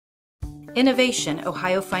Innovation,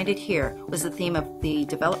 Ohio Find It Here, was the theme of the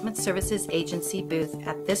Development Services Agency booth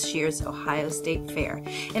at this year's Ohio State Fair,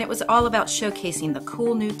 and it was all about showcasing the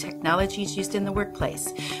cool new technologies used in the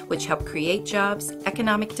workplace, which help create jobs,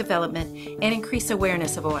 economic development, and increase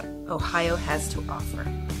awareness of what Ohio has to offer.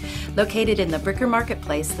 Located in the Bricker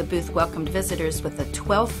Marketplace, the booth welcomed visitors with a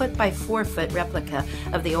 12-foot by 4-foot replica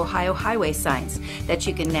of the Ohio highway signs that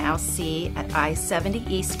you can now see at I-70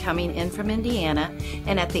 East coming in from Indiana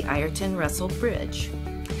and at the Ironton-Russell Bridge.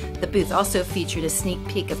 The booth also featured a sneak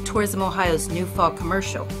peek of Tourism Ohio's new fall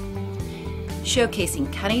commercial.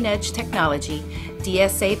 Showcasing cutting-edge technology,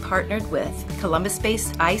 DSA partnered with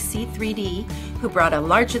Columbus-based IC3D, who brought a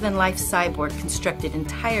larger-than-life cyborg constructed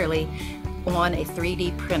entirely on a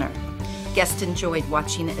 3D printer. Guests enjoyed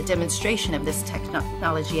watching a demonstration of this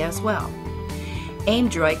technology as well.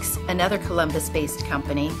 Aimdroiks, another Columbus-based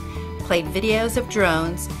company, played videos of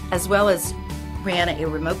drones as well as ran a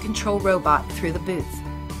remote control robot through the booth.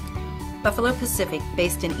 Buffalo Pacific,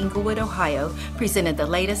 based in Englewood, Ohio, presented the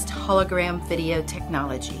latest hologram video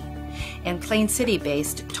technology. And Plain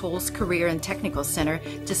City-based Tools Career and Technical Center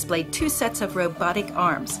displayed 2 sets of robotic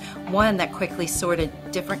arms, one that quickly sorted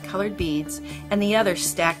different colored beads, and the other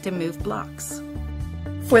stacked and moved blocks.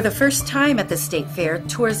 For the first time at the State Fair,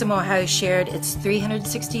 Tourism Ohio shared its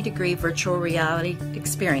 360-degree virtual reality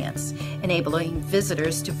experience, enabling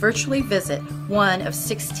visitors to virtually visit one of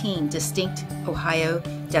 16 distinct Ohio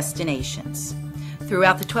destinations.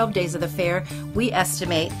 Throughout the 12 days of the fair, we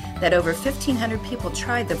estimate that over 1,500 people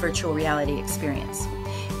tried the virtual reality experience.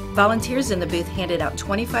 Volunteers in the booth handed out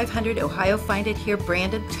 2,500 Ohio Find It Here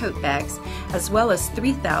branded tote bags, as well as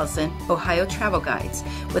 3,000 Ohio travel guides,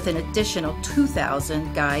 with an additional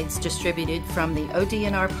 2,000 guides distributed from the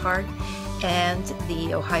ODNR Park and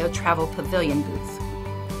the Ohio Travel Pavilion booth.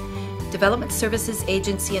 Development Services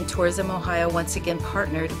Agency and Tourism Ohio once again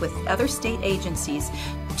partnered with other state agencies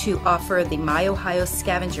to offer the My Ohio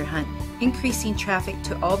Scavenger Hunt, increasing traffic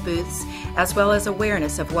to all booths as well as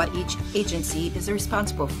awareness of what each agency is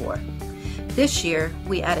responsible for. This year,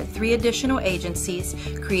 we added 3 additional agencies,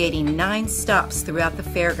 creating 9 stops throughout the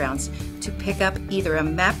fairgrounds to pick up either a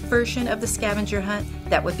map version of the scavenger hunt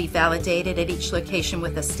that would be validated at each location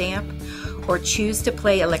with a stamp, or choose to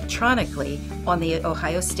play electronically on the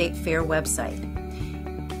Ohio State Fair website.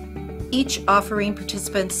 Each offering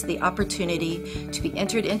participants the opportunity to be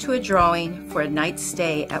entered into a drawing for a night's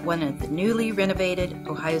stay at one of the newly renovated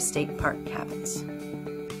Ohio State Park cabins.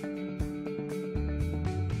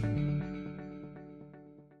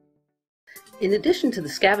 In addition to the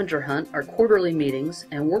scavenger hunt, our quarterly meetings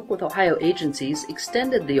and work with Ohio agencies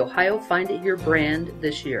extended the Ohio Find It Here brand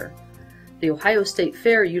this year. The Ohio State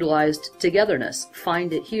Fair utilized Togetherness,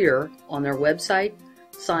 Find It Here, on their website,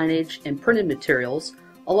 signage, and printed materials,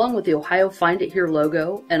 along with the Ohio Find It Here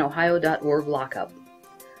logo and ohio.org lockup.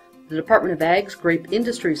 The Department of Ag's Grape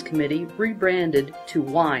Industries Committee rebranded to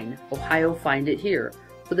Wine, Ohio Find It Here,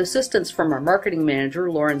 with assistance from our marketing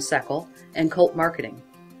manager, Lauren Seckel, and Colt Marketing.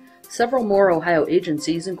 Several more Ohio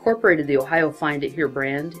agencies incorporated the Ohio Find It Here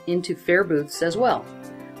brand into fair booths as well.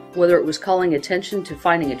 Whether it was calling attention to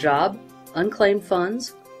finding a job, unclaimed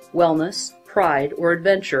funds, wellness, pride, or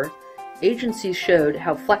adventure, agencies showed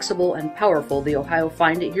how flexible and powerful the Ohio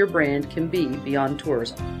Find It Here brand can be beyond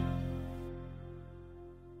tourism.